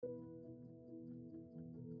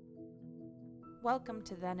Welcome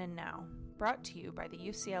to Then and Now, brought to you by the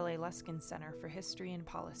UCLA Luskin Center for History and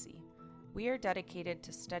Policy. We are dedicated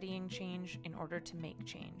to studying change in order to make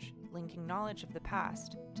change, linking knowledge of the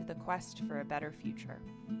past to the quest for a better future.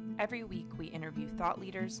 Every week, we interview thought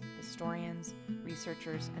leaders, historians,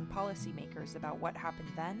 researchers, and policymakers about what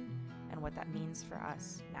happened then and what that means for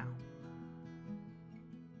us now.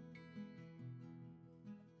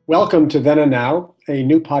 Welcome to Then and Now, a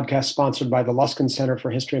new podcast sponsored by the Luskin Center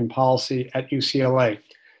for History and Policy at UCLA.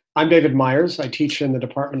 I'm David Myers. I teach in the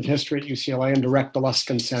Department of History at UCLA and direct the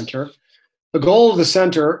Luskin Center. The goal of the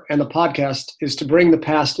center and the podcast is to bring the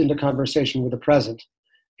past into conversation with the present,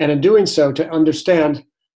 and in doing so, to understand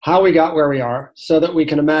how we got where we are so that we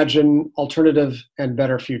can imagine alternative and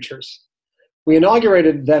better futures. We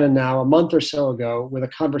inaugurated Then and Now a month or so ago with a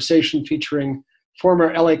conversation featuring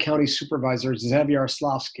former LA County Supervisor Xavier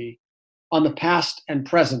Slavsky on the past and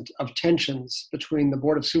present of tensions between the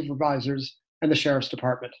Board of Supervisors and the Sheriff's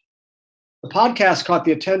Department. The podcast caught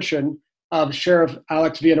the attention of Sheriff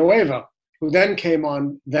Alex Villanueva, who then came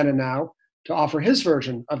on Then and Now to offer his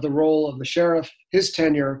version of the role of the sheriff, his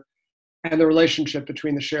tenure, and the relationship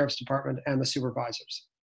between the Sheriff's Department and the supervisors.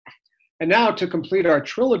 And now, to complete our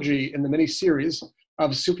trilogy in the mini-series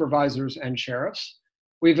of supervisors and sheriffs,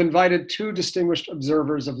 we've invited two distinguished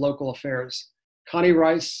observers of local affairs, Connie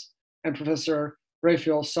Rice and Professor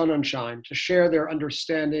Raphael Sonnenschein, to share their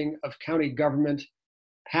understanding of county government,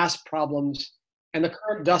 past problems, and the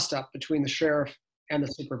current dust-up between the sheriff and the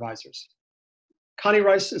supervisors. Connie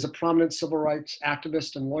Rice is a prominent civil rights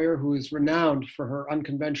activist and lawyer who is renowned for her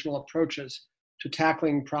unconventional approaches to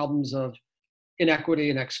tackling problems of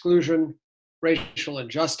inequity and exclusion, racial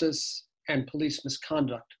injustice, and police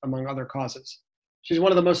misconduct, among other causes. She's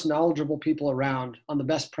one of the most knowledgeable people around on the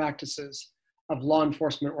best practices of law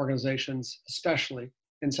enforcement organizations, especially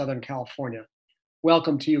in Southern California.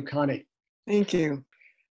 Welcome to you, Connie. Thank you.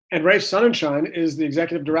 And Rafe Sonnenschein is the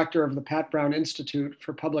executive director of the Pat Brown Institute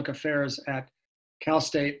for Public Affairs at Cal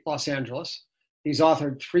State Los Angeles. He's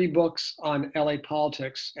authored 3 books on LA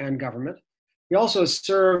politics and government. He also has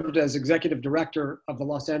served as executive director of the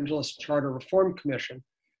Los Angeles Charter Reform Commission,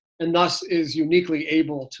 and thus is uniquely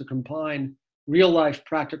able to combine real-life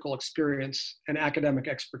practical experience and academic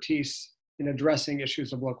expertise in addressing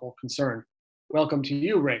issues of local concern. Welcome to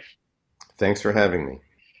you, Rafe. Thanks for having me.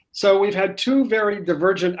 So we've had 2 very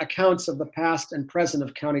divergent accounts of the past and present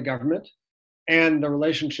of county government and the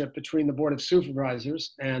relationship between the Board of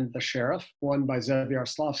Supervisors and the sheriff, one by Xavier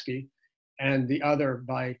Slavsky and the other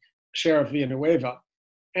by Sheriff Villanueva.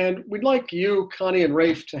 And we'd like you, Connie and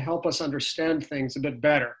Rafe, to help us understand things a bit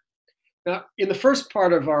better. Now, in the first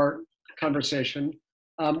part of our conversation,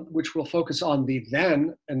 which will focus on the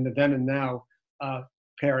then and the then and now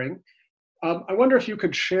pairing, I wonder if you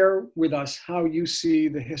could share with us how you see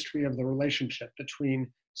the history of the relationship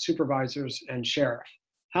between supervisors and sheriff.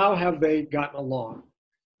 How have they gotten along?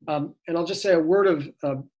 And I'll just say a word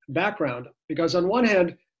of background, because on one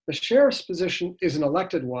hand, the sheriff's position is an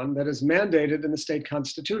elected one that is mandated in the state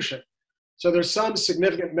constitution. So there's some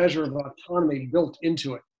significant measure of autonomy built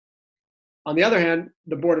into it. On the other hand,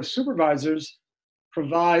 the Board of Supervisors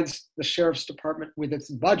provides the Sheriff's Department with its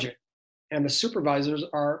budget, and the supervisors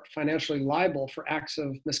are financially liable for acts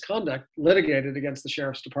of misconduct litigated against the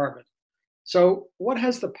Sheriff's Department. So what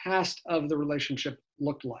has the past of the relationship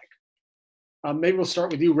looked like? Maybe we'll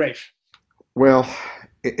start with you, Rafe. Well,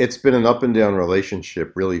 it's been an up and down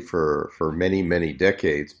relationship really for many, many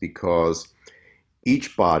decades, because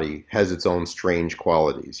each body has its own strange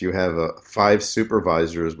qualities. You have 5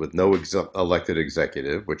 supervisors with no elected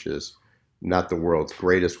executive, which is not the world's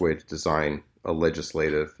greatest way to design a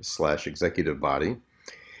legislative/executive body.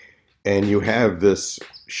 And you have this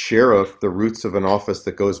sheriff, the roots of an office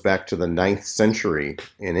that goes back to the 9th century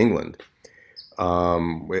in England.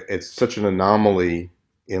 It's such an anomaly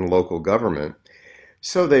in local government.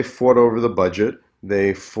 So they fought over the budget.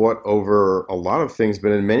 They fought over a lot of things,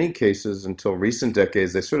 but in many cases, until recent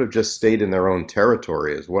decades, they sort of just stayed in their own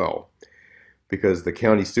territory as well, because the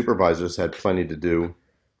county supervisors had plenty to do,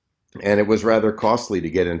 and it was rather costly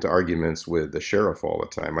to get into arguments with the sheriff all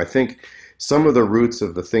the time. I think some of the roots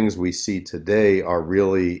of the things we see today are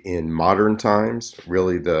really in modern times,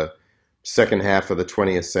 really the second half of the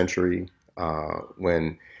 20th century,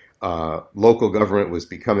 when local government was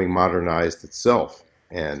becoming modernized itself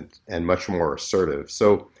and much more assertive.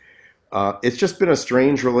 So it's just been a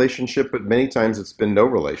strange relationship, but many times it's been no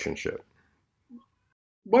relationship.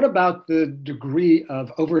 What about the degree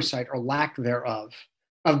of oversight or lack thereof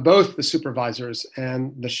of both the supervisors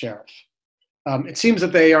and the sheriff? It seems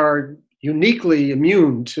that they are uniquely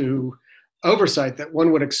immune to oversight that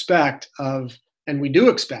one would expect of and we do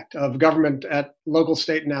expect of government at local,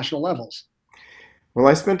 state, and national levels? Well,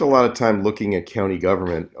 I spent a lot of time looking at county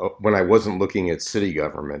government when I wasn't looking at city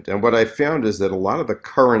government. And what I found is that a lot of the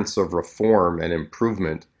currents of reform and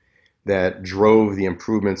improvement that drove the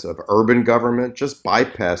improvements of urban government just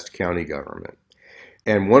bypassed county government.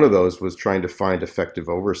 And one of those was trying to find effective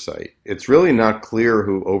oversight. It's really not clear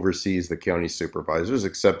who oversees the county supervisors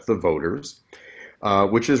except the voters,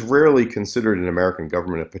 which is rarely considered in American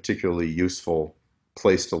government a particularly useful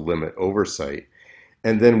place to limit oversight.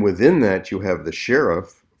 And then within that, you have the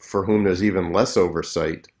sheriff, for whom there's even less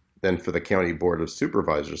oversight than for the county board of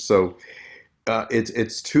supervisors. So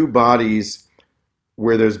it's two bodies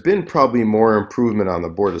where there's been probably more improvement on the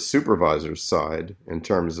board of supervisors side in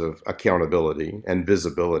terms of accountability and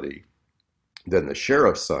visibility than the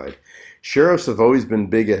sheriff's side. Sheriffs have always been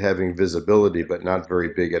big at having visibility, but not very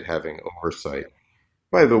big at having oversight.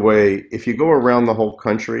 By the way, if you go around the whole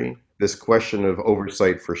country, this question of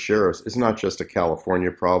oversight for sheriffs is not just a California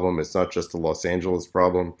problem. It's not just a Los Angeles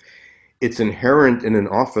problem. It's inherent in an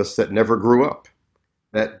office that never grew up,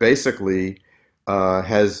 that basically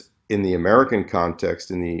has, in the American context,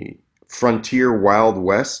 in the frontier Wild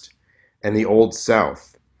West and the Old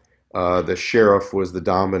South, the sheriff was the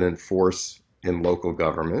dominant force in local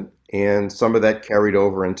government, and some of that carried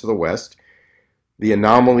over into the West. The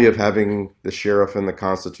anomaly of having the sheriff in the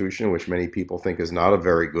Constitution, which many people think is not a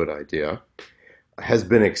very good idea, has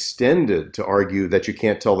been extended to argue that you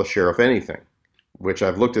can't tell the sheriff anything, which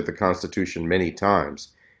I've looked at the Constitution many times.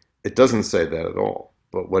 It doesn't say that at all.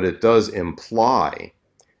 But what it does imply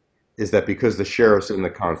is that because the sheriff's in the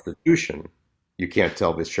Constitution, you can't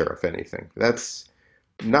tell the sheriff anything. That's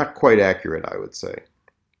not quite accurate, I would say.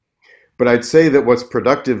 But I'd say that what's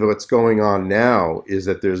productive of what's going on now is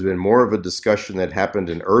that there's been more of a discussion that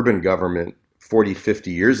happened in urban government 40,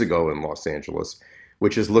 50 years ago in Los Angeles,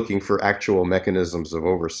 which is looking for actual mechanisms of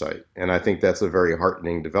oversight. And I think that's a very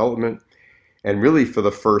heartening development. And really, for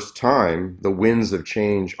the first time, the winds of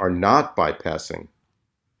change are not bypassing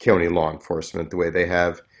county law enforcement the way they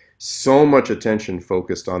have. So much attention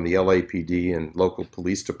focused on the LAPD and local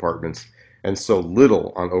police departments and so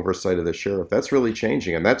little on oversight of the sheriff. That's really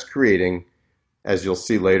changing, and that's creating, as you'll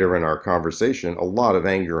see later in our conversation, a lot of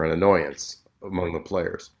anger and annoyance among the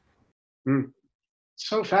players.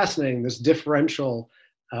 So fascinating, this differential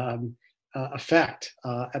effect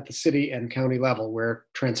at the city and county level, where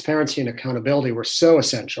transparency and accountability were so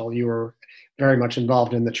essential. You were very much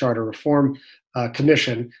involved in the Charter Reform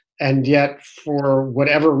Commission, and yet for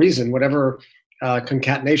whatever reason, whatever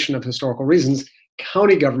concatenation of historical reasons,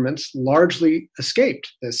 county governments largely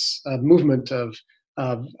escaped this movement of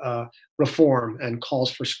reform and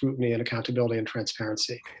calls for scrutiny and accountability and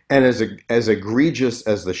transparency. And as egregious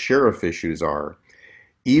as the sheriff issues are,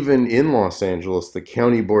 even in Los Angeles, the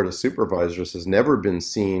County Board of Supervisors has never been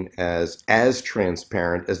seen as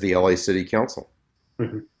transparent as the LA City Council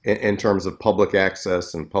in terms of public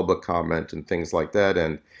access and public comment and things like that,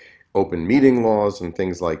 and open meeting laws and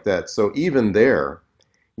things like that. So even there,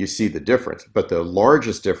 you see the difference. But the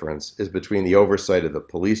largest difference is between the oversight of the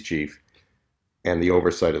police chief and the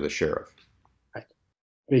oversight of the sheriff. Right.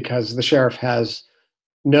 Because the sheriff has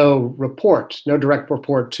no direct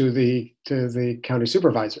report to the county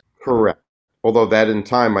supervisor. Correct. Although that in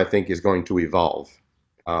time, I think, is going to evolve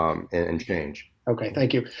and change. Okay,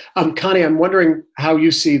 thank you. Connie, I'm wondering how you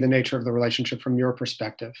see the nature of the relationship from your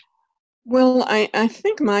perspective. Well, I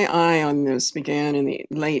think my eye on this began in the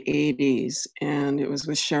late 80s, and it was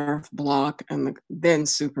with Sheriff Block and the then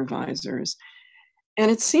supervisors.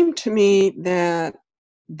 And it seemed to me that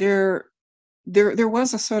there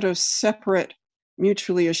was a sort of separate,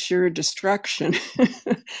 mutually assured destruction,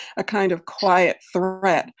 a kind of quiet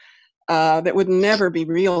threat that would never be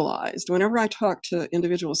realized. Whenever I talk to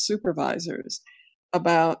individual supervisors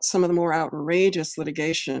about some of the more outrageous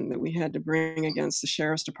litigation that we had to bring against the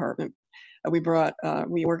Sheriff's Department,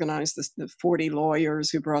 we organized the 40 lawyers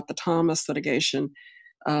who brought the Thomas litigation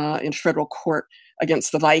in federal court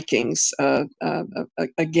against the Vikings,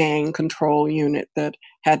 a gang control unit that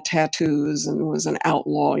had tattoos and was an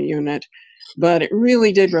outlaw unit. But it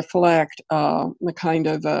really did reflect the kind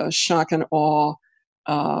of shock and awe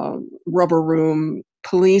rubber room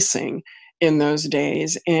policing in those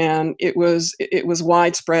days, and it was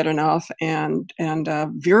widespread enough and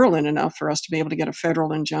virulent enough for us to be able to get a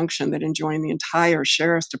federal injunction that enjoined the entire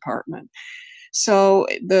sheriff's department. So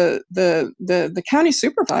the county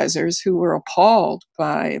supervisors, who were appalled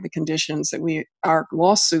by the conditions that our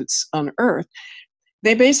lawsuits unearthed,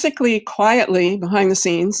 they basically quietly behind the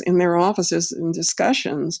scenes in their offices in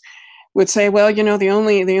discussions would say, well, the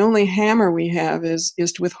only hammer we have is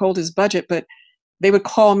to withhold his budget, but they would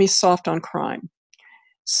call me soft on crime.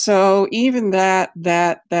 So even that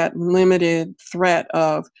limited threat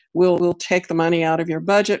of we'll take the money out of your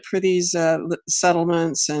budget for these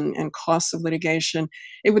settlements and costs of litigation,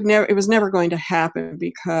 it was never going to happen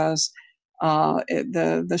because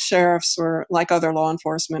the sheriffs were, like other law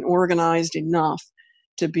enforcement, organized enough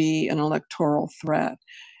to be an electoral threat.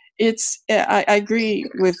 I agree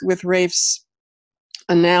with Rafe's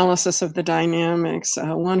analysis of the dynamics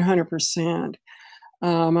 100%.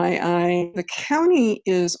 The county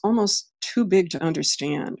is almost too big to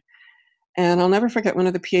understand. And I'll never forget one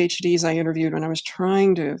of the PhDs I interviewed when I was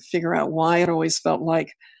trying to figure out why it always felt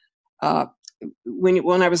like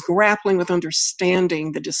when I was grappling with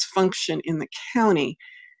understanding the dysfunction in the county,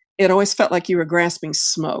 it always felt like you were grasping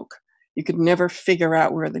smoke. You could never figure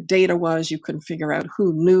out where the data was. You couldn't figure out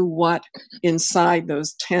who knew what inside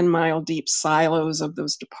those 10-mile deep silos of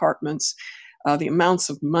those departments. The amounts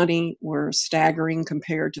of money were staggering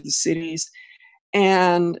compared to the cities.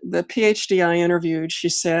 And the PhD I interviewed, she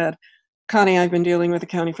said, Connie, I've been dealing with the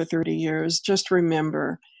county for 30 years. Just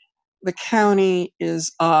remember, the county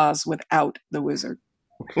is Oz without the wizard.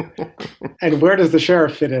 And where does the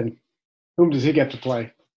sheriff fit in? Whom does he get to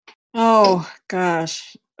play? Oh,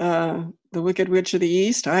 gosh. The Wicked Witch of the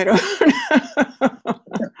East? I don't know.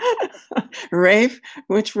 Rafe,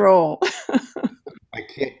 which role? I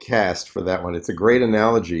can't cast for that one. It's a great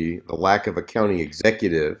analogy, the lack of a county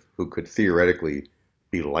executive who could theoretically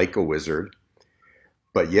be like a wizard.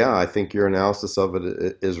 But yeah, I think your analysis of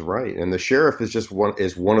it is right. And the sheriff is just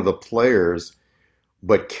one of the players,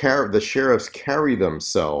 but the sheriffs carry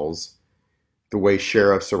themselves the way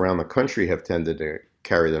sheriffs around the country have tended to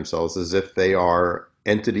carry themselves, as if they are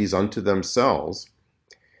entities unto themselves.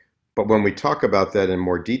 But when we talk about that in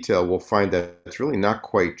more detail, we'll find that it's really not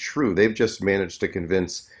quite true. They've just managed to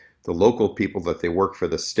convince the local people that they work for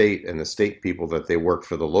the state and the state people that they work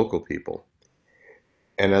for the local people.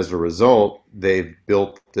 And as a result, they've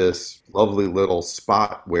built this lovely little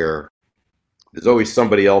spot where there's always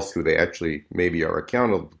somebody else who they actually maybe are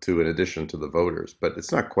accountable to in addition to the voters. But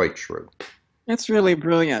it's not quite true. That's really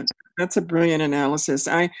brilliant. That's a brilliant analysis.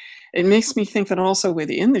 It makes me think that also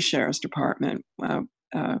within the sheriff's department,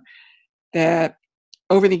 that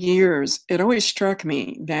over the years, it always struck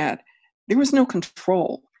me that there was no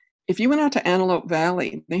control. If you went out to Antelope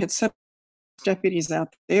Valley, they had set deputies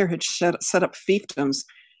out there, had set up fiefdoms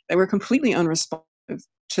that were completely unresponsive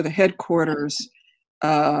to the headquarters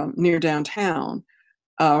near downtown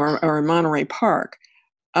or in Monterey Park.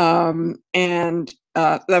 And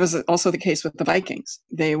that was also the case with the Vikings.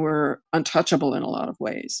 They were untouchable in a lot of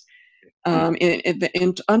ways.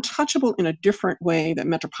 Untouchable in a different way that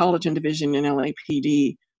Metropolitan Division in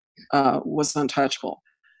LAPD was untouchable.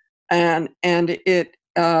 And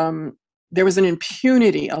there was an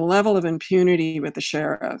impunity, a level of impunity with the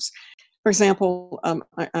sheriffs. For example,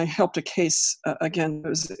 I helped a case, again,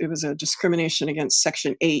 it was a discrimination against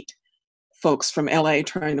Section 8 folks from LA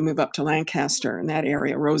trying to move up to Lancaster in that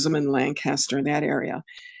area, Rosamond, Lancaster in that area.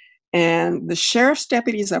 And the sheriff's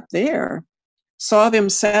deputies up there saw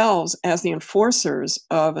themselves as the enforcers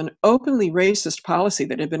of an openly racist policy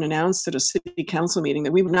that had been announced at a city council meeting,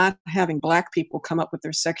 that we were not having Black people come up with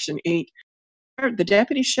their Section 8. The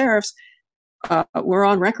deputy sheriffs were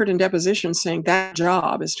on record in deposition saying that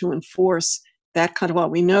job is to enforce that kind of law.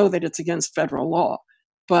 We know that it's against federal law,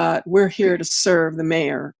 but we're here to serve the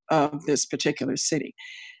mayor of this particular city.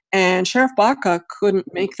 And Sheriff Baca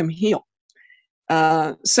couldn't make them heal.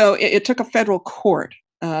 So it took a federal court,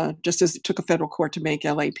 just as it took a federal court to make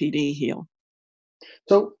LAPD heal.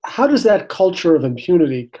 So how does that culture of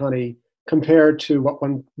impunity, Connie, compare to what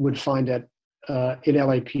one would find in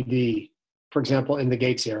LAPD, for example, in the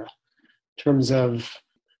Gates era, in terms of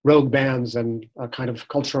rogue bands and a kind of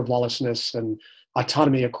culture of lawlessness and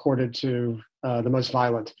autonomy accorded to the most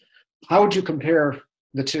violent? How would you compare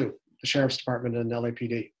the two, the Sheriff's Department and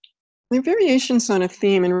LAPD? There are variations on a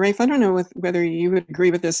theme, and Rafe, I don't know whether you would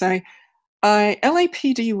agree with this.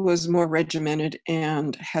 LAPD was more regimented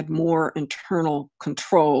and had more internal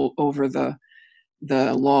control over the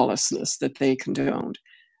lawlessness that they condoned.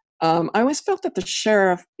 I always felt that the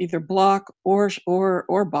sheriff, either Block or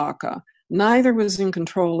Baca, neither was in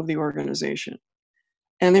control of the organization,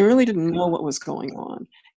 and they really didn't know what was going on.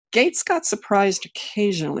 Gates got surprised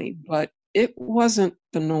occasionally, but it wasn't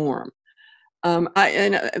the norm.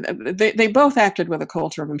 They both acted with a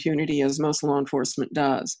culture of impunity, as most law enforcement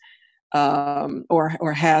does,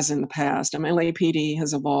 or has in the past. LAPD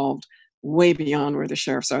has evolved way beyond where the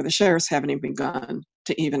sheriffs are. The sheriffs haven't even begun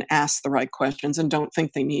to even ask the right questions and don't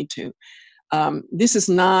think they need to. This is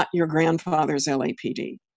not your grandfather's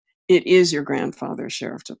LAPD. It is your grandfather's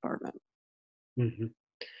sheriff department. Mhm.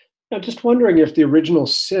 Now, just wondering if the original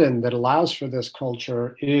sin that allows for this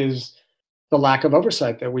culture is the lack of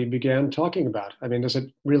oversight that we began talking about. I mean, does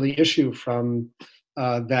it really issue from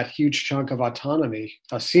that huge chunk of autonomy,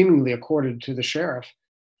 seemingly accorded to the sheriff,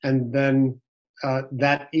 and then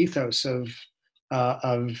that ethos of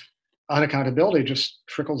unaccountability just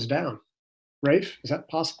trickles down? Rafe, is that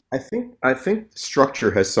possible? I think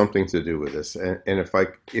structure has something to do with this, and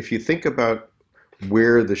if you think about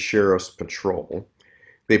where the sheriffs patrol,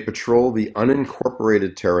 they patrol the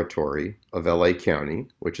unincorporated territory of LA County,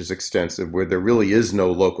 which is extensive, where there really is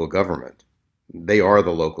no local government. They are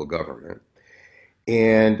the local government.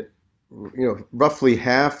 And roughly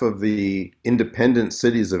half of the independent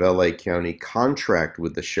cities of LA County contract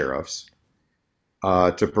with the sheriffs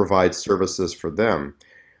to provide services for them.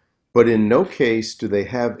 But in no case do they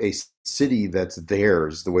have a city that's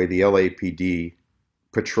theirs, the way the LAPD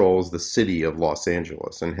patrols the city of Los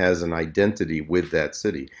Angeles and has an identity with that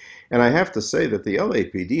city. And I have to say that the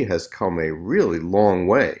LAPD has come a really long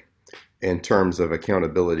way in terms of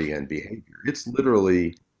accountability and behavior.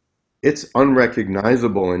 It's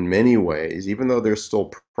unrecognizable in many ways, even though there's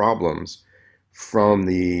still problems from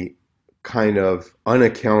the kind of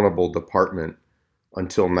unaccountable department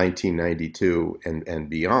until 1992 and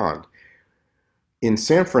beyond. In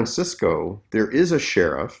San Francisco, there is a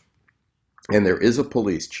sheriff and there is a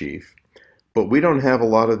police chief, but we don't have a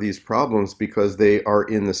lot of these problems because they are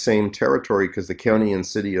in the same territory because the county and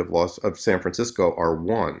city of San Francisco are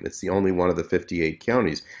one. It's the only one of the 58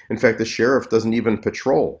 counties. In fact, the sheriff doesn't even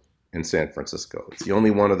patrol in San Francisco. It's the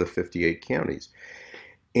only one of the 58 counties.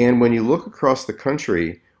 And when you look across the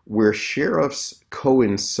country where sheriffs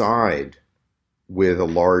coincide with a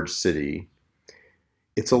large city,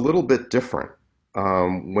 it's a little bit different.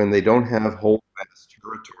 When they don't have whole vast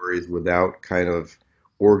territories without kind of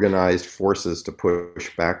organized forces to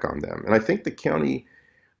push back on them. And I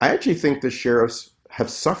actually think the sheriffs have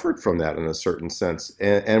suffered from that in a certain sense.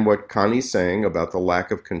 And what Connie's saying about the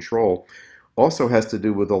lack of control also has to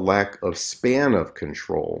do with a lack of span of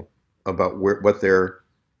control about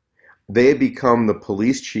they become the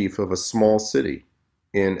police chief of a small city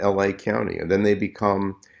in LA County, and then they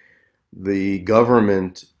become the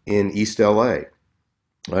government in East LA,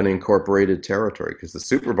 unincorporated territory, because the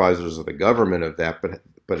supervisors are the government of that,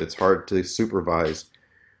 but it's hard to supervise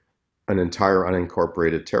an entire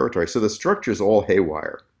unincorporated territory. So the structure is all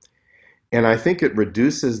haywire. And I think it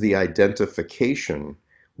reduces the identification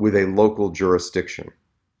with a local jurisdiction.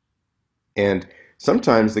 And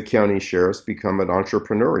sometimes the county sheriffs become an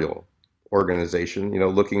entrepreneurial organization,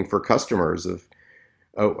 looking for customers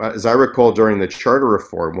as I recall during the charter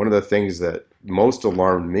reform, one of the things that most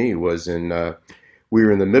alarmed me was we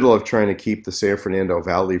were in the middle of trying to keep the San Fernando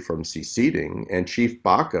Valley from seceding, and Chief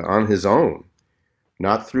Baca, on his own,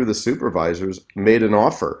 not through the supervisors, made an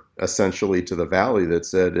offer essentially to the valley that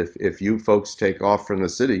said, if you folks take off from the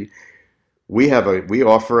city, we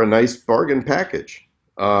offer a nice bargain package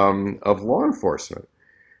of law enforcement.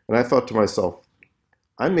 And I thought to myself,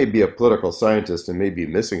 I may be a political scientist and may be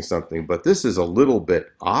missing something, but this is a little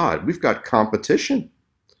bit odd. We've got competition.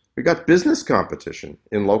 We've got business competition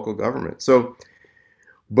in local government.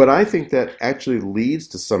 But I think that actually leads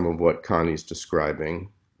to some of what Connie's describing,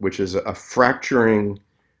 which is a fracturing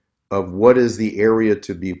of what is the area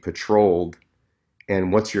to be patrolled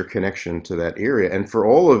and what's your connection to that area. And for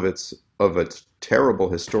all of its terrible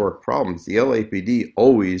historic problems, the LAPD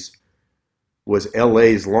always was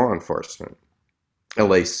LA's law enforcement.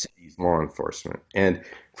 LA City's law enforcement. And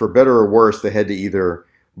for better or worse, they had to either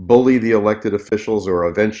bully the elected officials or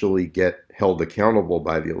eventually get held accountable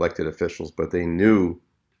by the elected officials, but they knew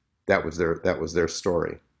that was their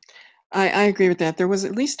story. I agree with that. There was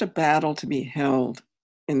at least a battle to be held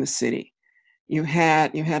in the city. You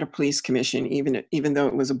had a police commission, even though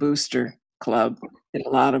it was a booster club in a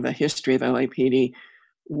lot of the history of LAPD.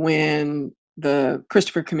 When the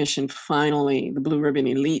Christopher Commission finally, the blue ribbon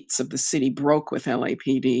elites of the city broke with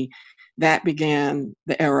LAPD, that began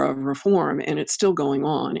the era of reform, and it's still going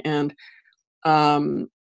on. And I'm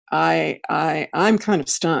kind of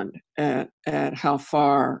stunned at how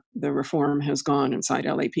far the reform has gone inside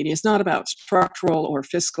LAPD. It's not about structural or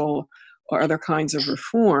fiscal or other kinds of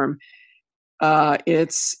reform.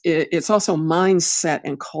 It's also mindset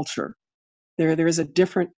and culture. There is a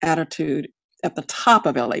different attitude at the top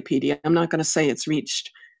of LAPD. I'm not going to say it's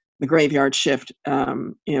reached the graveyard shift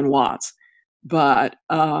in Watts, but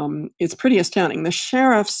it's pretty astounding. The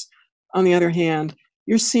sheriffs, on the other hand,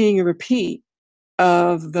 you're seeing a repeat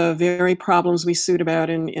of the very problems we sued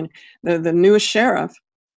about in the newest sheriff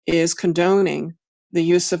is condoning the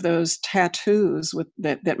use of those tattoos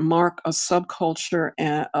that mark a subculture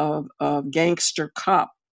of gangster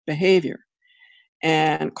cop behavior,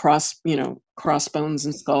 and crossbones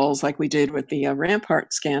and skulls like we did with the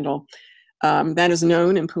Rampart scandal. That is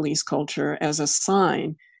known in police culture as a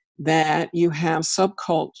sign that you have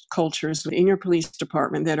subcultures within your police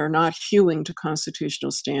department that are not hewing to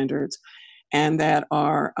constitutional standards and that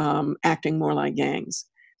are acting more like gangs.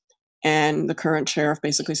 And the current sheriff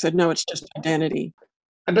basically said, no, it's just identity.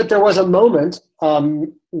 I bet there was a moment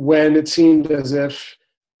when it seemed as if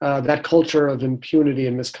that culture of impunity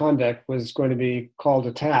and misconduct was going to be called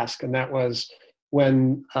to task, and that was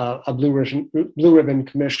when a Blue Ribbon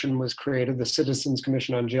Commission was created, the Citizens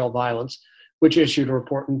Commission on Jail Violence, which issued a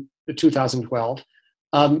report in 2012.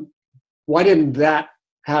 Why didn't that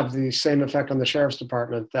have the same effect on the Sheriff's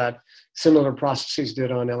Department that similar processes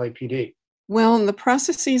did on LAPD? Well, the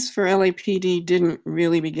processes for LAPD didn't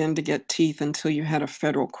really begin to get teeth until you had a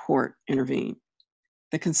federal court intervene.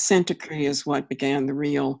 The consent decree is what began the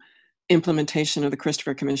real implementation of the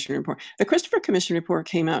Christopher Commission report. The Christopher Commission report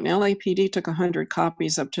came out and LAPD took 100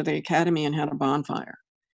 copies up to the academy and had a bonfire.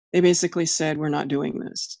 They basically said, we're not doing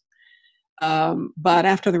this. But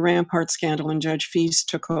after the Rampart scandal and Judge Feist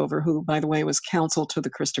took over, who, by the way, was counsel to the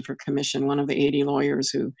Christopher Commission, one of the 80 lawyers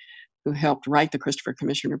who helped write the Christopher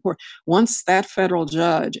Commission report. Once that federal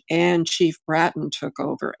judge and Chief Bratton took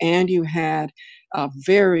over, and you had a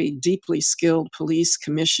very deeply skilled police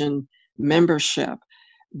commission membership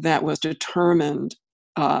that was determined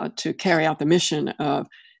to carry out the mission of,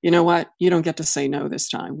 you know what, you don't get to say no this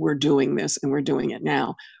time. We're doing this and we're doing it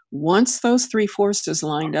now. Once those three forces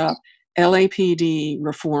lined up, LAPD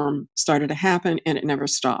reform started to happen and it never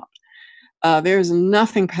stopped. There's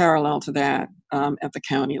nothing parallel to that at the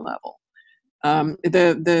county level.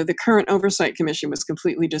 The current Oversight Commission was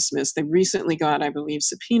completely dismissed. They recently got, I believe,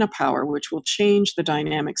 subpoena power, which will change the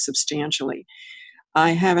dynamic substantially.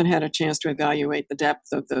 I haven't had a chance to evaluate the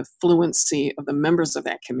depth of the fluency of the members of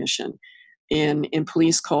that commission in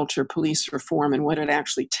police culture, police reform, and what it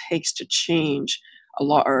actually takes to change a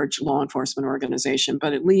large law enforcement organization.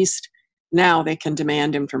 But at least now they can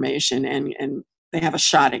demand information and they have a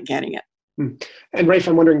shot at getting it. And Rafe,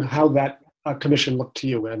 I'm wondering how that commission looked to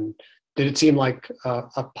you, and did it seem like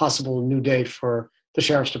a possible new day for the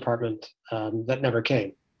Sheriff's Department that never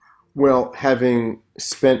came? Well, having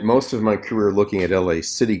spent most of my career looking at LA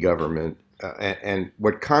city government, and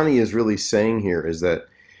what Connie is really saying here is that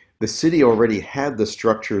the city already had the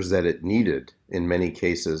structures that it needed in many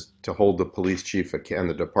cases to hold the police chief and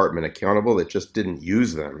the department accountable. It just didn't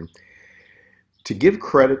use them. To give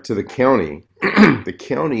credit to the county, the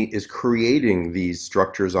county is creating these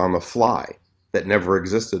structures on the fly that never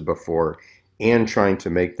existed before and trying to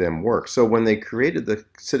make them work. So when they created the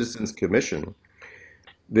Citizens Commission,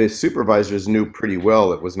 the supervisors knew pretty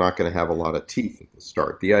well it was not going to have a lot of teeth at the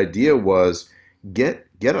start. The idea was get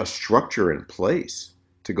a structure in place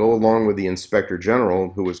to go along with the Inspector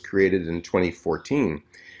General, who was created in 2014.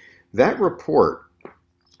 That report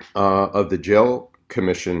of the Jail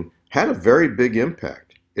Commission had a very big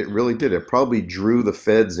impact. It really did. It probably drew the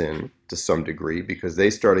feds in to some degree because they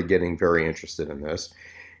started getting very interested in this.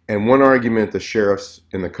 And one argument the sheriffs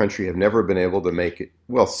in the country have never been able to make it,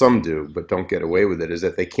 well, some do, but don't get away with it, is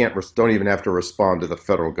that they don't even have to respond to the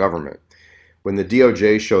federal government. When the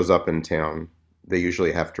DOJ shows up in town, they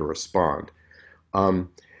usually have to respond.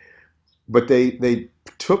 But they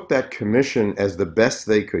took that commission as the best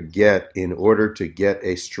they could get in order to get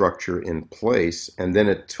a structure in place. And then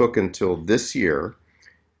it took until this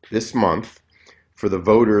month, for the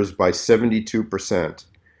voters by 72%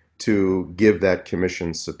 to give that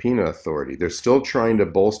commission subpoena authority. They're still trying to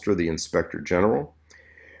bolster the Inspector General.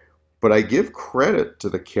 But I give credit to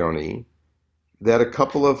the county that a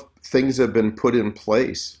couple of things have been put in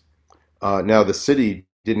place. Now, the city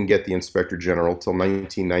didn't get the Inspector General till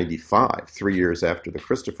 1995, 3 years after the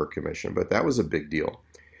Christopher Commission, but that was a big deal.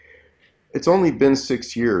 It's only been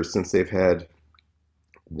 6 years since they've had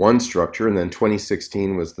one structure, and then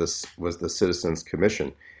 2016 was the Citizens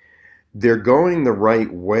Commission. They're going the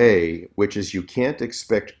right way, which is you can't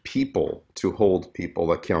expect people to hold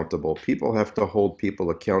people accountable. People have to hold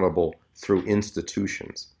people accountable through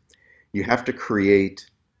institutions. You have to create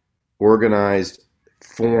organized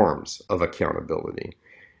forms of accountability.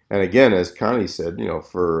 And again, as Connie said,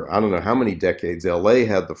 for I don't know how many decades, LA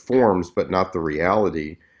had the forms, but not the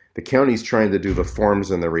reality. The county's trying to do the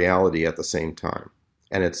forms and the reality at the same time.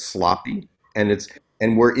 And it's sloppy,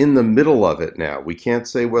 and we're in the middle of it now. We can't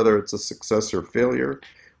say whether it's a success or failure.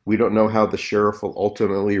 We don't know how the sheriff will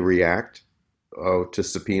ultimately react to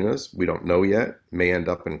subpoenas. We don't know yet. May end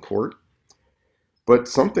up in court. but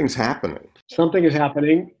something's happening. Something is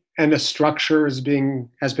happening, and a structure has been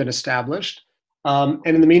established. And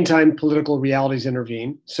in the meantime, political realities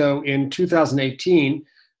intervene. So in 2018,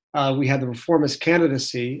 we had the reformist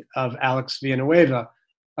candidacy of Alex Villanueva,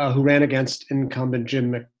 who ran against incumbent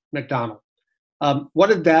Jim McDonnell. What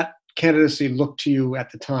did that candidacy look to you at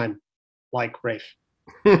the time like, Rafe?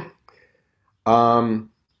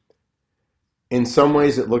 In some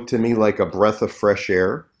ways, it looked to me like a breath of fresh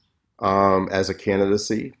air as a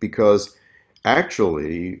candidacy, because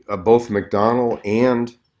actually both McDonnell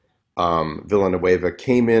and Villanueva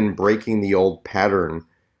came in breaking the old pattern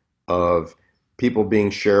of people being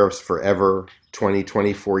sheriffs forever, 20,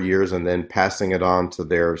 24 years, and then passing it on to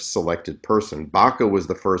their selected person. Baca was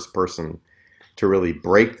the first person to really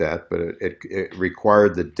break that, but it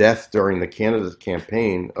required the death during the candidate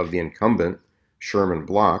campaign of the incumbent, Sherman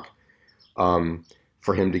Block,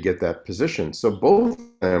 for him to get that position. So both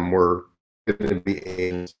of them were going to be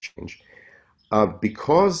a change.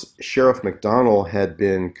 Because Sheriff McDonnell had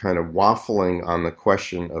been kind of waffling on the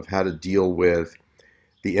question of how to deal with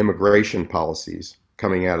the immigration policies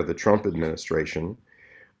coming out of the Trump administration,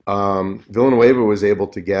 Villanueva was able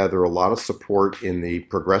to gather a lot of support in the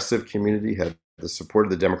progressive community, had the support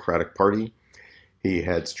of the Democratic Party. He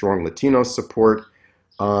had strong Latino support.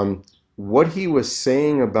 What he was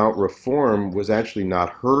saying about reform was actually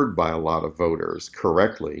not heard by a lot of voters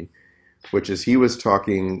correctly, which is he was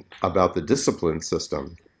talking about the discipline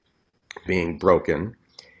system being broken.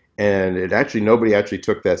 And nobody actually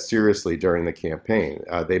took that seriously during the campaign.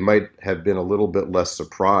 They might have been a little bit less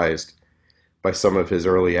surprised by some of his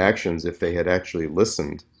early actions if they had actually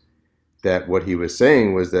listened, that what he was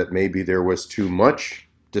saying was that maybe there was too much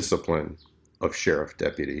discipline of sheriff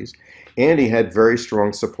deputies, and he had very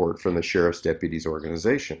strong support from the sheriff's deputies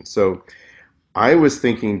organization. So I was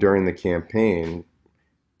thinking during the campaign,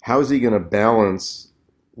 how is he going to balance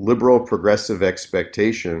liberal progressive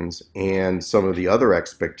expectations and some of the other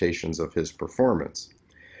expectations of his performance?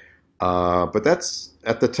 But that's,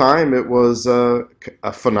 at the time, it was a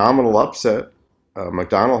phenomenal upset.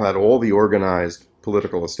 McDonnell had all the organized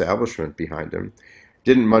political establishment behind him,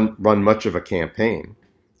 didn't run much of a campaign,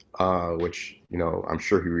 which, I'm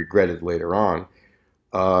sure he regretted later on.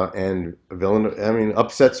 And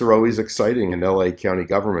upsets are always exciting in LA County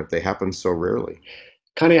government. They happen so rarely.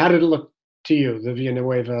 Connie, how did it look to you, the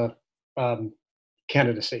Villanueva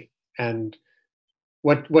candidacy? And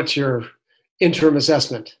what's your interim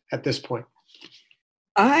assessment at this point?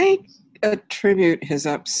 I attribute his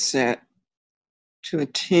upset to a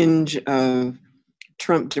tinge of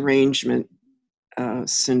Trump derangement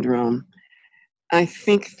syndrome. I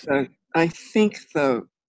think the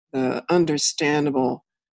understandable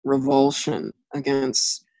revulsion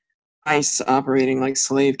against ICE operating like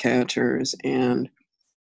slave catchers and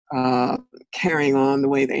carrying on the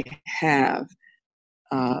way they have.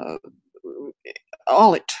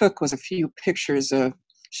 All it took was a few pictures of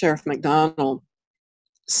Sheriff McDonnell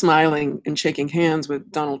smiling and shaking hands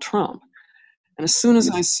with Donald Trump. And as soon as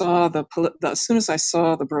I saw the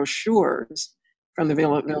brochures from the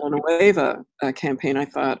Villanueva campaign, I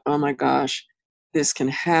thought, oh my gosh, this can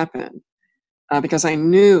happen, because I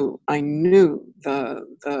knew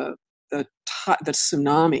the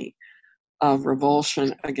tsunami of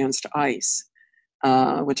revulsion against ICE,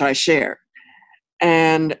 which I share.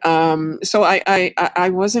 And so I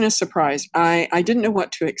wasn't as surprised. I didn't know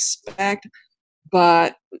what to expect,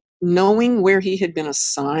 but knowing where he had been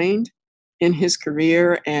assigned in his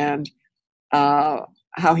career and how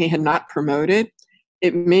he had not promoted,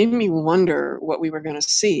 it made me wonder what we were going to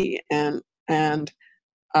see. And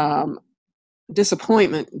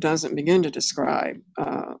disappointment doesn't begin to describe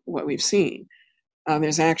what we've seen.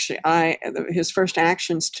 There's actually, his first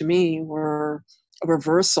actions to me were a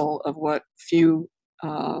reversal of what few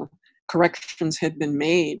corrections had been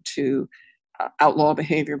made to outlaw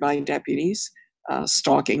behavior by deputies,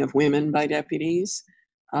 stalking of women by deputies,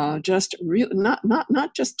 not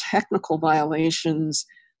just technical violations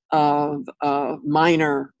of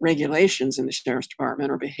minor regulations in the sheriff's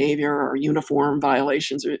department or behavior or uniform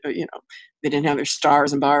violations, or they didn't have their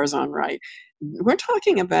stars and bars on right. We're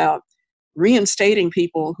talking about reinstating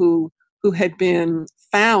people who had been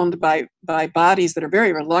found by bodies that are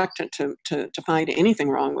very reluctant to find anything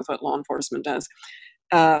wrong with what law enforcement does.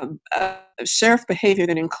 Sheriff behavior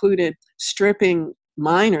that included stripping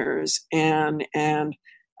minors and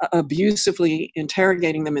abusively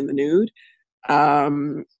interrogating them in the nude.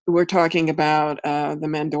 We're talking about the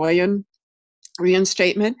Mandoyan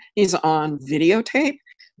reinstatement. He's on videotape,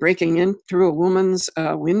 breaking in through a woman's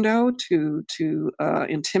window to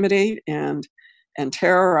intimidate and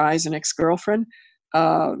terrorize an ex-girlfriend.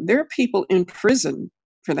 there are people in prison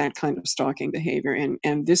for that kind of stalking behavior,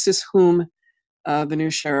 and this is whom the new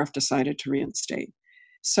sheriff decided to reinstate.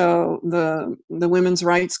 So the women's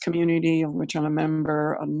rights community, of which I'm a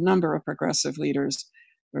member, a number of progressive leaders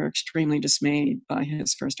were extremely dismayed by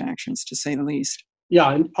his first actions, to say the least.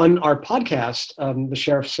 Yeah, and on our podcast, the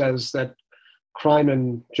sheriff says that crime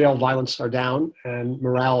and jail violence are down and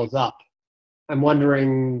morale is up. I'm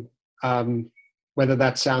wondering whether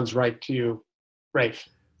that sounds right to you, Rafe.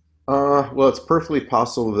 Well, it's perfectly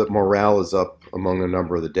possible that morale is up among a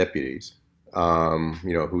number of the deputies,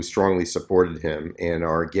 who strongly supported him and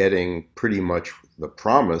are getting pretty much the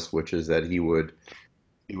promise, which is that he would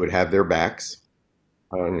have their backs,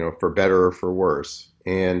 for better or for worse.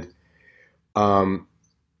 And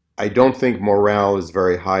I don't think morale is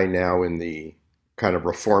very high now in the kind of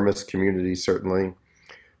reformist community, certainly.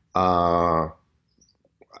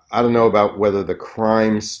 I don't know about whether the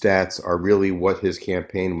crime stats are really what his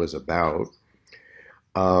campaign was about.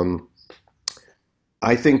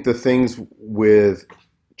 I think the things with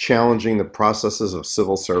challenging the processes of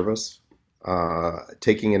civil service,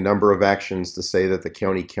 taking a number of actions to say that the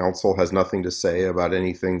county council has nothing to say about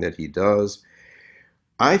anything that he does.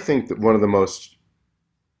 I think that one of the most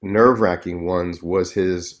nerve-wracking ones was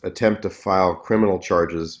his attempt to file criminal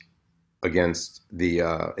charges against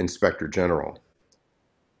the inspector general.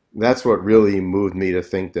 That's what really moved me to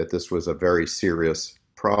think that this was a very serious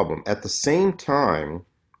problem. At the same time,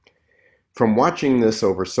 from watching this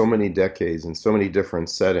over so many decades in so many different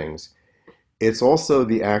settings, it's also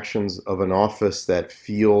the actions of an office that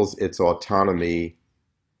feels its autonomy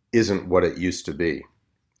isn't what it used to be.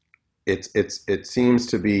 It seems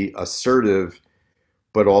to be assertive,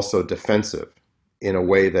 but also defensive in a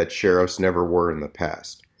way that sheriffs never were in the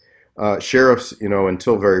past. Sheriffs,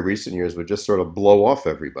 until very recent years, would just sort of blow off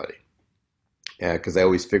everybody because they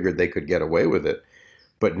always figured they could get away with it.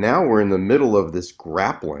 But now we're in the middle of this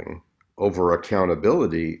grappling over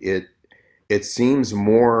accountability. It seems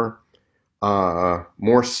more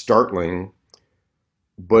startling,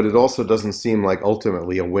 but it also doesn't seem like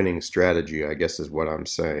ultimately a winning strategy, I guess is what I'm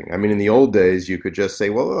saying. I mean, in the old days, you could just say,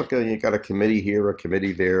 well, look, you got a committee here, a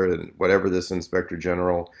committee there, and whatever this inspector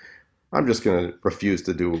general, I'm just going to refuse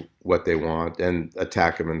to do what they want and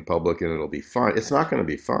attack them in public and it'll be fine. It's not going to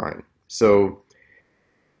be fine. So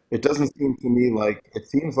it doesn't seem to me it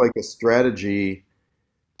seems like a strategy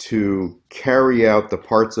to carry out the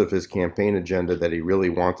parts of his campaign agenda that he really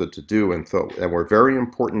wanted to do and thought that were very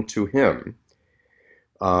important to him.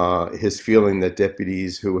 His feeling that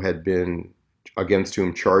deputies against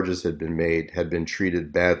whom charges had been made had been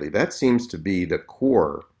treated badly. That seems to be the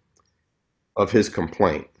core of his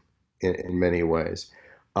complaint in many ways.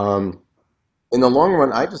 In the long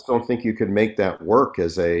run, I just don't think you could make that work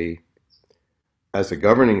as a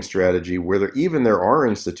governing strategy where there are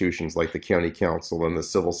institutions like the county council and the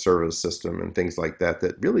civil service system and things like that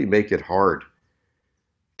really make it hard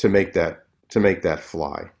to make that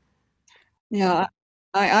fly. Yeah,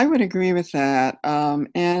 I would agree with that.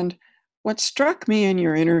 And what struck me in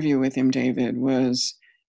your interview with him, David, was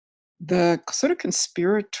the sort of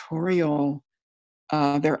conspiratorial,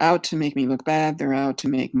 they're out to make me look bad. They're out to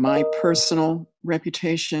make my personal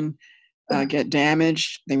reputation get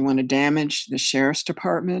damaged. They want to damage the sheriff's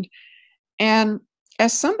department. And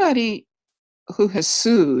as somebody who has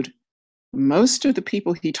sued most of the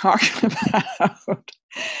people he talked about,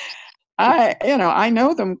 I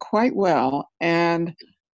know them quite well. And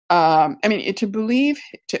to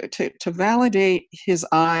validate his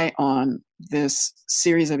eye on this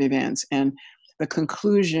series of events and the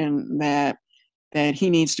conclusion that he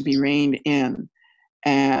needs to be reined in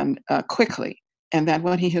and quickly, and that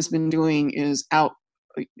what he has been doing is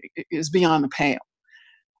beyond the pale.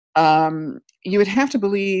 You would have to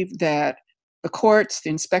believe that the courts, the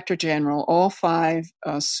inspector general, all 5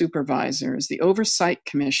 supervisors, the oversight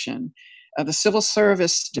commission, the civil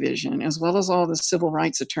service division, as well as all the civil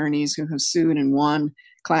rights attorneys who have sued and won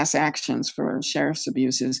class actions for sheriff's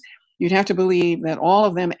abuses, you'd have to believe that all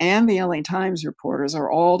of them and the LA Times reporters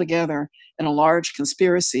are all together in a large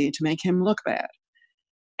conspiracy to make him look bad.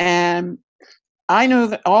 And I know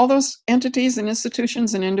that all those entities and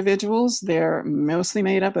institutions and individuals, they're mostly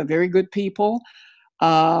made up of very good people,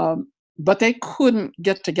 but they couldn't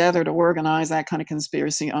get together to organize that kind of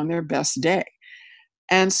conspiracy on their best day.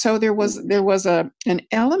 And so there was an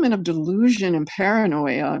element of delusion and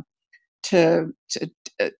paranoia to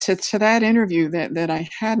that interview that I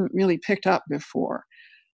hadn't really picked up before.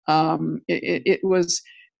 It was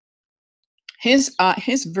his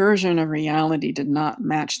version of reality did not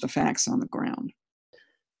match the facts on the ground.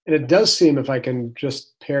 And it does seem, if I can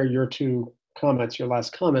just pair your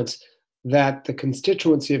last comments, that the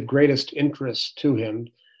constituency of greatest interest to him,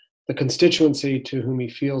 the constituency to whom he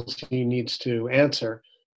feels he needs to answer,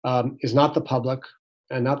 is not the public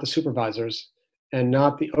and not the supervisors and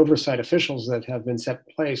not the oversight officials that have been set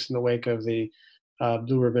in place in the wake of the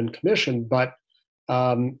Blue Ribbon Commission, but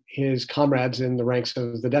his comrades in the ranks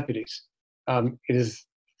of the deputies. It is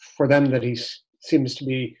for them that he seems to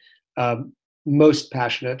be most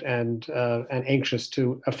passionate and anxious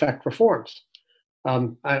to effect reforms.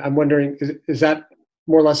 I'm wondering, is that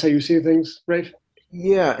more or less how you see things, Rafe?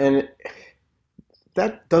 Yeah, and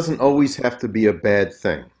that doesn't always have to be a bad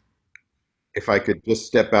thing. If I could just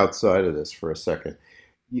step outside of this for a second.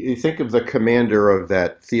 You think of the commander of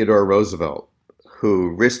that, Theodore Roosevelt,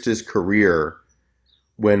 who risked his career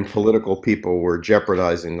when political people were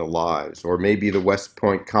jeopardizing their lives, or maybe the West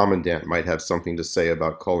Point commandant might have something to say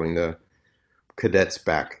about calling the cadets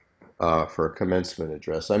back for a commencement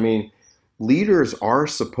address. I mean, leaders are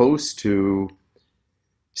supposed to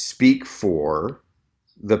speak for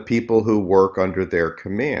the people who work under their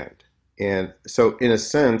command. And so, in a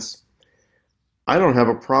sense, I don't have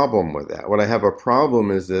a problem with that. What I have a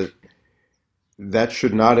problem is that that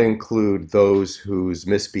should not include those whose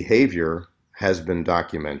misbehavior has been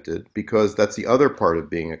documented, because that's the other part of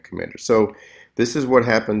being a commander. So this is what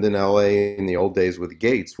happened in LA in the old days with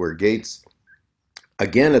Gates, where Gates,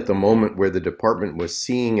 again, at the moment where the department was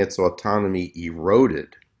seeing its autonomy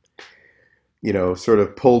eroded, sort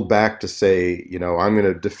of pulled back to say, I'm going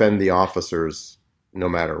to defend the officers no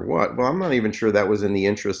matter what. Well, I'm not even sure that was in the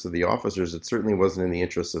interest of the officers. It certainly wasn't in the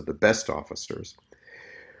interest of the best officers.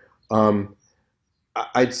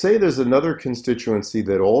 I'd say there's another constituency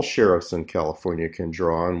that all sheriffs in California can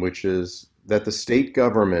draw on, which is that the state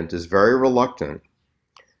government is very reluctant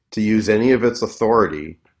to use any of its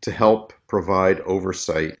authority to help provide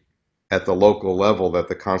oversight at the local level that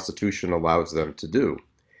the Constitution allows them to do.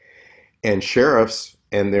 And sheriffs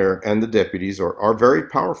and the deputies are very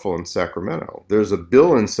powerful in Sacramento. There's a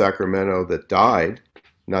bill in Sacramento that died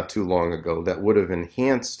not too long ago that would have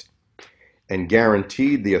enhanced and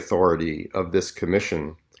guaranteed the authority of this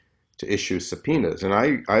commission to issue subpoenas. And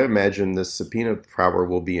I imagine this subpoena power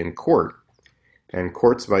will be in court. And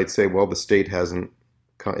courts might say, well, the state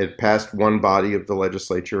it passed one body of the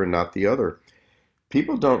legislature and not the other.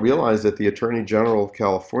 People don't realize that the Attorney General of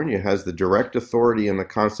California has the direct authority in the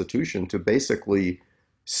Constitution to basically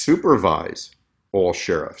supervise all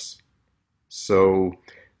sheriffs. So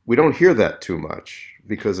we don't hear that too much,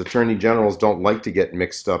 because attorney generals don't like to get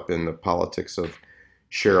mixed up in the politics of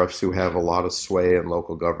sheriffs who have a lot of sway in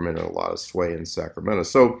local government and a lot of sway in Sacramento.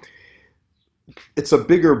 So it's a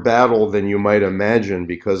bigger battle than you might imagine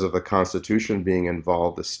because of the Constitution being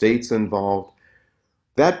involved, the states involved.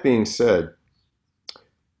 That being said,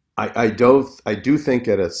 I do think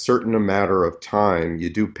at a certain matter of time,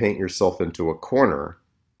 you do paint yourself into a corner,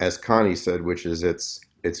 as Connie said, which is it's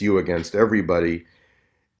you against everybody,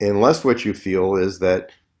 unless what you feel is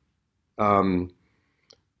that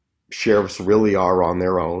sheriffs really are on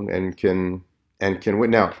their own and can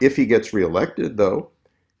win. Now, if he gets reelected, though,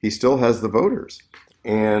 he still has the voters.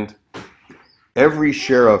 And every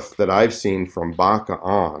sheriff that I've seen from Baca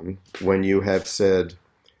on, when you have said,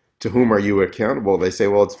 to whom are you accountable? They say,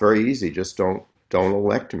 well, it's very easy. Just don't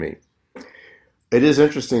elect me. It is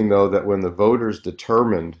interesting, though, that when the voters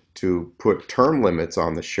determined to put term limits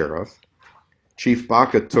on the sheriff, Chief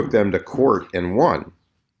Baca took them to court and won,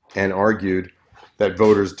 and argued that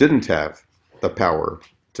voters didn't have the power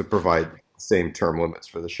to provide same term limits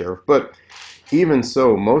for the sheriff. But even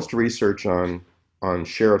so, most research on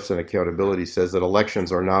sheriffs and accountability says that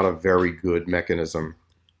elections are not a very good mechanism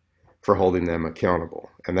for holding them accountable.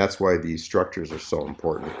 And that's why these structures are so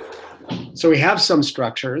important. So we have some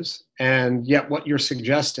structures, and yet what you're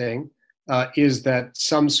suggesting is that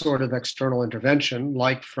some sort of external intervention,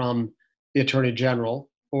 like from the Attorney General,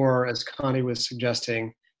 or as Connie was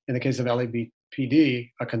suggesting, in the case of LAPD,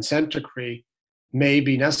 a consent decree, may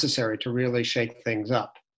be necessary to really shake things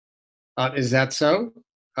up. Is that so?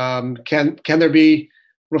 Can there be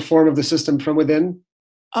reform of the system from within?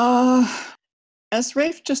 As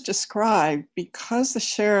Rafe just described, because the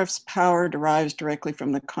sheriff's power derives directly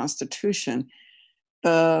from the Constitution,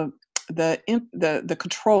 the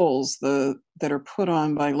controls that are put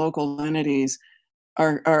on by local entities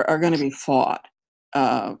are going to be fought.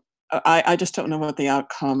 I just don't know what the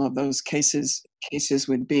outcome of those cases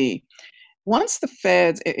would be. Once the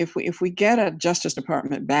feds, if we get a Justice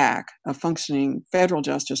Department back, a functioning federal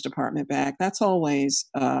Justice Department back, that's always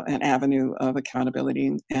an avenue of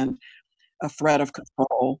accountability and a threat of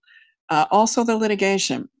control. Also, the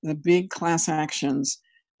litigation, the big class actions.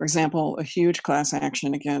 For example, a huge class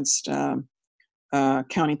action against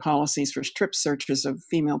county policies for strip searches of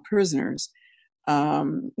female prisoners.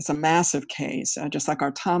 It's a massive case, just like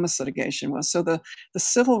our Thomas litigation was. So the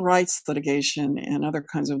civil rights litigation and other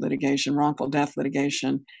kinds of litigation, wrongful death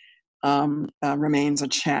litigation, remains a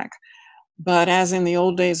check. But as in the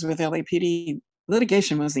old days with LAPD,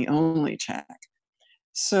 litigation was the only check.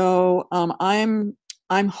 So I'm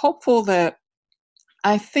hopeful that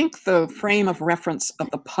I think the frame of reference of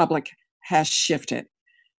the public has shifted.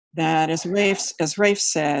 That as Rafe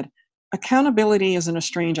said, accountability isn't a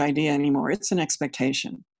strange idea anymore. It's an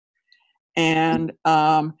expectation. And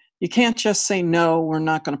you can't just say, no, we're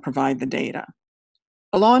not going to provide the data.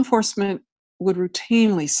 A law enforcement would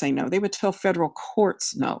routinely say no. They would tell federal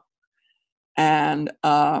courts no. And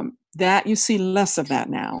that you see less of that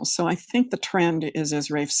now. So I think the trend is,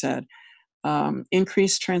 as Rafe said,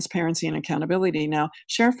 increased transparency and accountability. Now,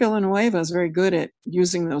 Sheriff Villanueva is very good at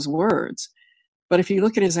using those words. But if you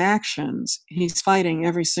look at his actions, he's fighting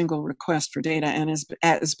every single request for data and is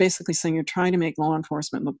basically saying you're trying to make law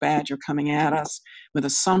enforcement look bad. You're coming at us with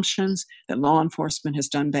assumptions that law enforcement has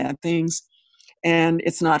done bad things. And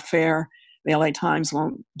it's not fair. The LA Times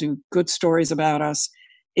won't do good stories about us.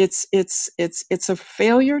 It's a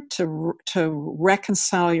failure to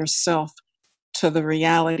reconcile yourself to the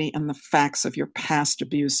reality and the facts of your past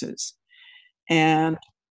abuses. And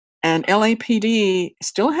LAPD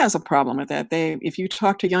still has a problem with that. If you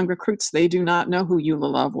talk to young recruits, they do not know who Eula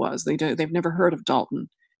Love was. They've never heard of Dalton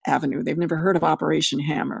Avenue. They've never heard of Operation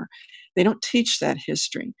Hammer. They don't teach that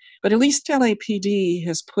history. But at least LAPD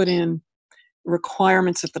has put in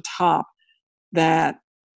requirements at the top that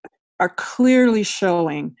are clearly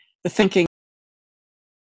showing the thinking.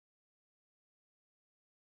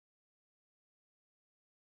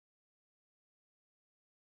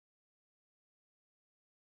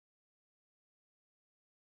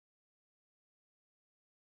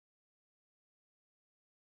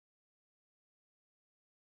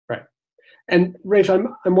 Right. And Rafe,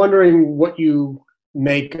 I'm wondering what you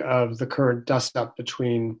make of the current dust-up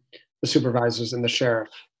between the supervisors and the sheriff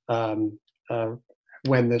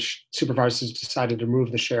when the supervisors decided to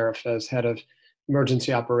move the sheriff as head of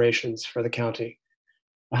emergency operations for the county.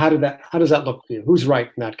 How does that look to you? Who's right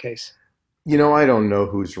in that case? You know, I don't know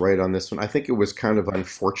who's right on this one. I think it was kind of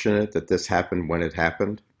unfortunate that this happened when it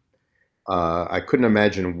happened. I couldn't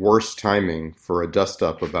imagine worse timing for a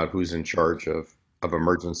dust-up about who's in charge of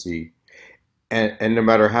emergency. And no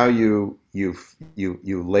matter how you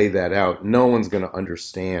lay that out, no one's going to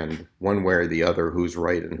understand one way or the other who's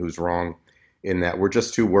right and who's wrong in that. We're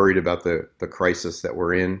just too worried about the crisis that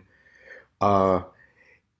we're in.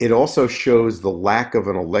 It also shows the lack of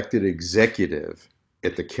an elected executive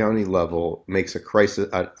at the county level makes a crisis,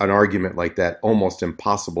 an argument like that almost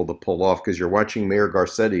impossible to pull off because you're watching Mayor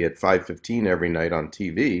Garcetti at 5:15 every night on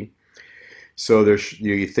TV. So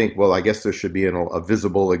you think, well, I guess there should be a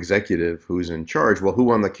visible executive who's in charge. Well,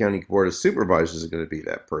 who on the county board of supervisors is going to be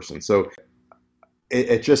that person? So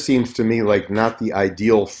it just seems to me like not the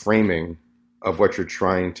ideal framing of what you're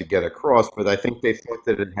trying to get across. But I think they thought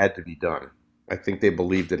that it had to be done. I think they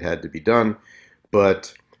believed it had to be done.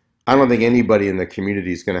 But I don't think anybody in the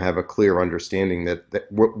community is going to have a clear understanding that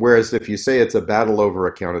whereas if you say it's a battle over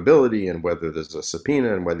accountability and whether there's a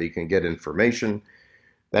subpoena and whether you can get information,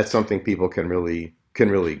 that's something people can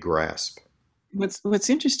really grasp. What's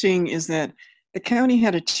interesting is that the county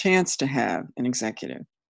had a chance to have an executive,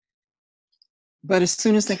 but as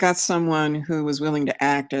soon as they got someone who was willing to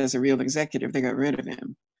act as a real executive, they got rid of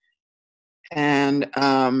him. And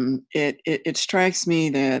it strikes me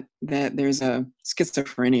that there's a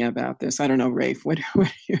schizophrenia about this. I don't know, Rafe.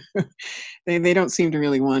 They don't seem to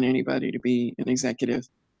really want anybody to be an executive.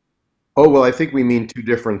 Oh, well, I think we mean two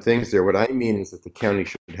different things there. What I mean is that the county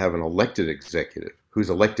should have an elected executive who's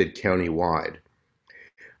elected county-wide.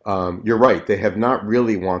 You're right. They have not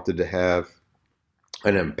really wanted to have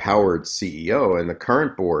an empowered CEO, and the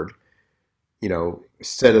current board,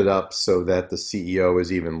 set it up so that the CEO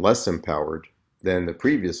is even less empowered than the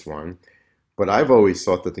previous one. But I've always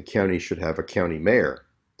thought that the county should have a county mayor.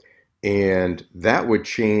 And that would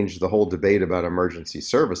change the whole debate about emergency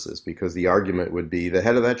services because the argument would be the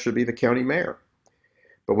head of that should be the county mayor.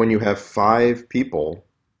 But when you have 5 people,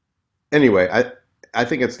 anyway, I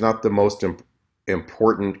think it's not the most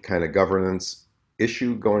important kind of governance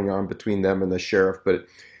issue going on between them and the sheriff, but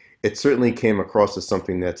it certainly came across as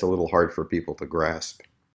something that's a little hard for people to grasp.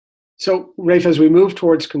 So, Rafe, as we move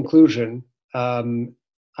towards conclusion,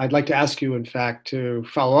 I'd like to ask you, in fact, to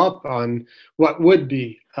follow up on what would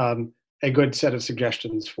be a good set of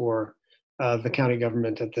suggestions for the county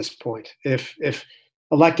government at this point. If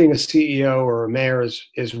electing a CEO or a mayor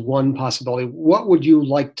is one possibility, what would you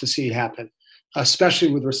like to see happen?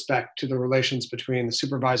 especially with respect to the relations between the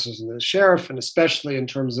supervisors and the sheriff, and especially in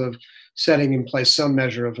terms of setting in place some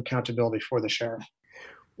measure of accountability for the sheriff?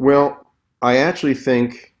 Well, I actually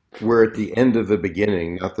think we're at the end of the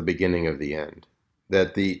beginning, not the beginning of the end.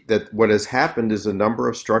 That what has happened is a number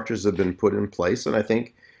of structures have been put in place, and I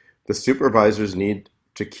think the supervisors need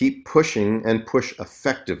to keep pushing and push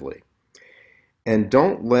effectively. And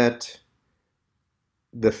don't let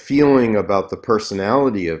the feeling about the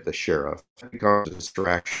personality of the sheriff become a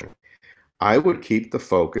distraction. I would keep the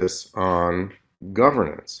focus on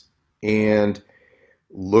governance and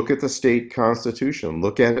look at the state constitution,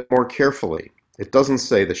 look at it more carefully. It doesn't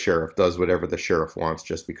say the sheriff does whatever the sheriff wants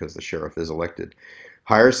just because the sheriff is elected.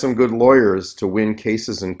 Hire some good lawyers to win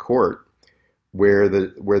cases in court where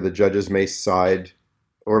the judges may side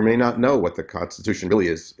or may not know what the Constitution really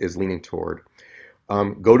is leaning toward.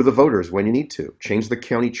 Go to the voters when you need to. Change the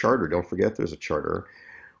county charter. Don't forget there's a charter.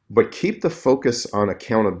 But keep the focus on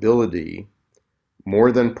accountability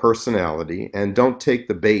more than personality, and don't take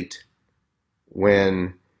the bait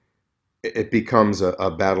when it becomes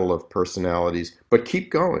a battle of personalities. But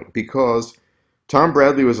keep going, because Tom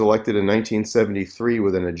Bradley was elected in 1973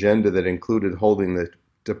 with an agenda that included holding the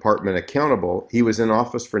department accountable. He was in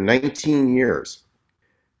office for 19 years.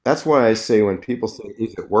 That's why I say when people say,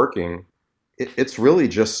 is it working? It's really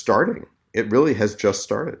just starting. It really has just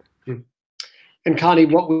started. And Connie,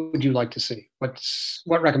 what would you like to see?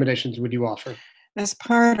 What recommendations would you offer? As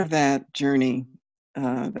part of that journey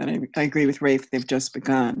that I agree with Rafe, they've just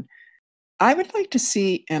begun, I would like to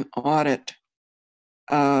see an audit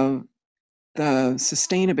of the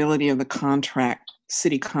sustainability of the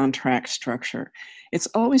city contract structure. It's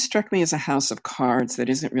always struck me as a house of cards that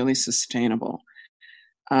isn't really sustainable.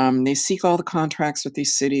 They seek all the contracts with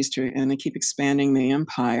these cities and they keep expanding the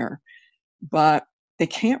empire, but they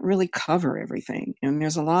can't really cover everything. And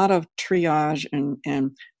there's a lot of triage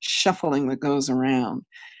and shuffling that goes around.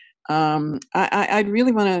 I'd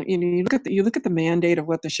really want to, you look at the mandate of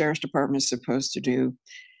what the sheriff's department is supposed to do,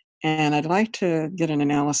 and I'd like to get an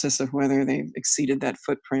analysis of whether they've exceeded that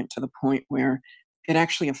footprint to the point where it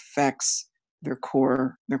actually affects their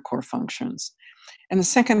core functions. And the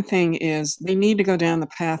second thing is they need to go down the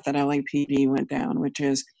path that LAPD went down, which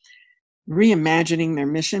is reimagining their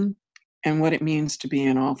mission and what it means to be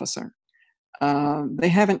an officer. They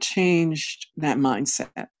haven't changed that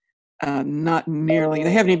mindset. Not nearly.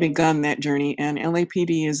 They haven't even begun that journey, and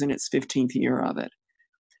LAPD is in its 15th year of it.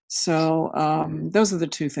 So those are the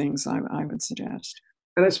two things I would suggest.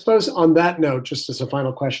 And I suppose on that note, just as a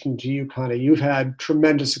final question to you, Connie, you've had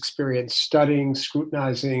tremendous experience studying,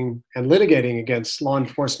 scrutinizing, and litigating against law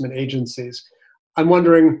enforcement agencies. I'm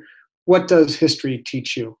wondering, what does history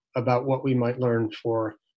teach you about what we might learn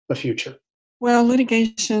for the future? Well,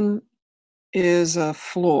 litigation is a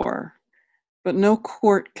floor, but no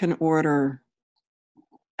court can order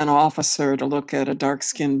an officer to look at a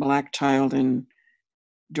dark-skinned black child in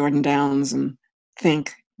Jordan Downs and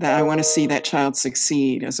think that I want to see that child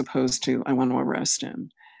succeed as opposed to I want to arrest him.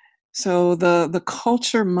 So the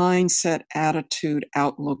culture, mindset, attitude,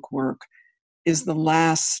 outlook work is the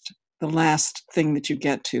last thing that you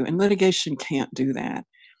get to, and litigation can't do that.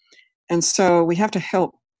 And so we have to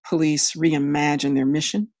help police reimagine their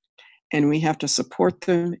mission, and we have to support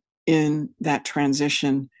them in that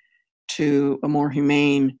transition to a more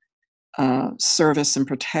humane service and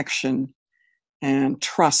protection and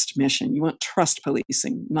trust mission. You want trust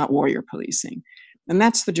policing, not warrior policing. And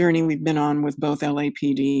that's the journey we've been on with both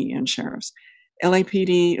LAPD and sheriffs.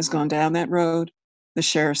 LAPD has gone down that road. The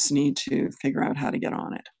sheriffs need to figure out how to get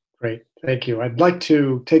on it. Great, thank you. I'd like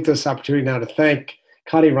to take this opportunity now to thank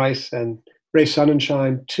Connie Rice and Rafe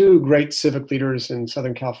Sonnenschein, two great civic leaders in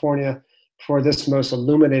Southern California, for this most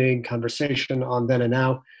illuminating conversation on Then and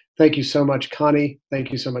Now. Thank you so much, Connie.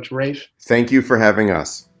 Thank you so much, Rafe. Thank you for having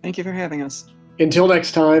us. Thank you for having us. Until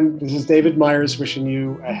next time, this is David Myers wishing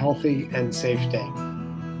you a healthy and safe day.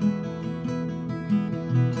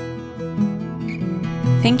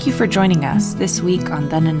 Thank you for joining us this week on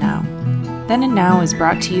Then and Now. Then and Now is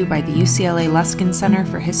brought to you by the UCLA Luskin Center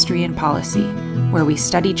for History and Policy, where we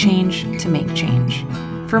study change to make change.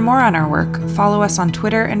 For more on our work, follow us on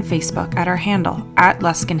Twitter and Facebook at our handle,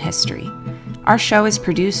 @LuskinHistory. Our show is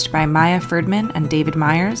produced by Maya Ferdman and David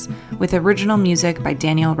Myers, with original music by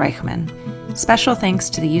Daniel Reichman. Special thanks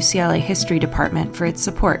to the UCLA History Department for its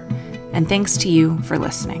support, and thanks to you for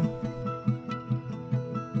listening.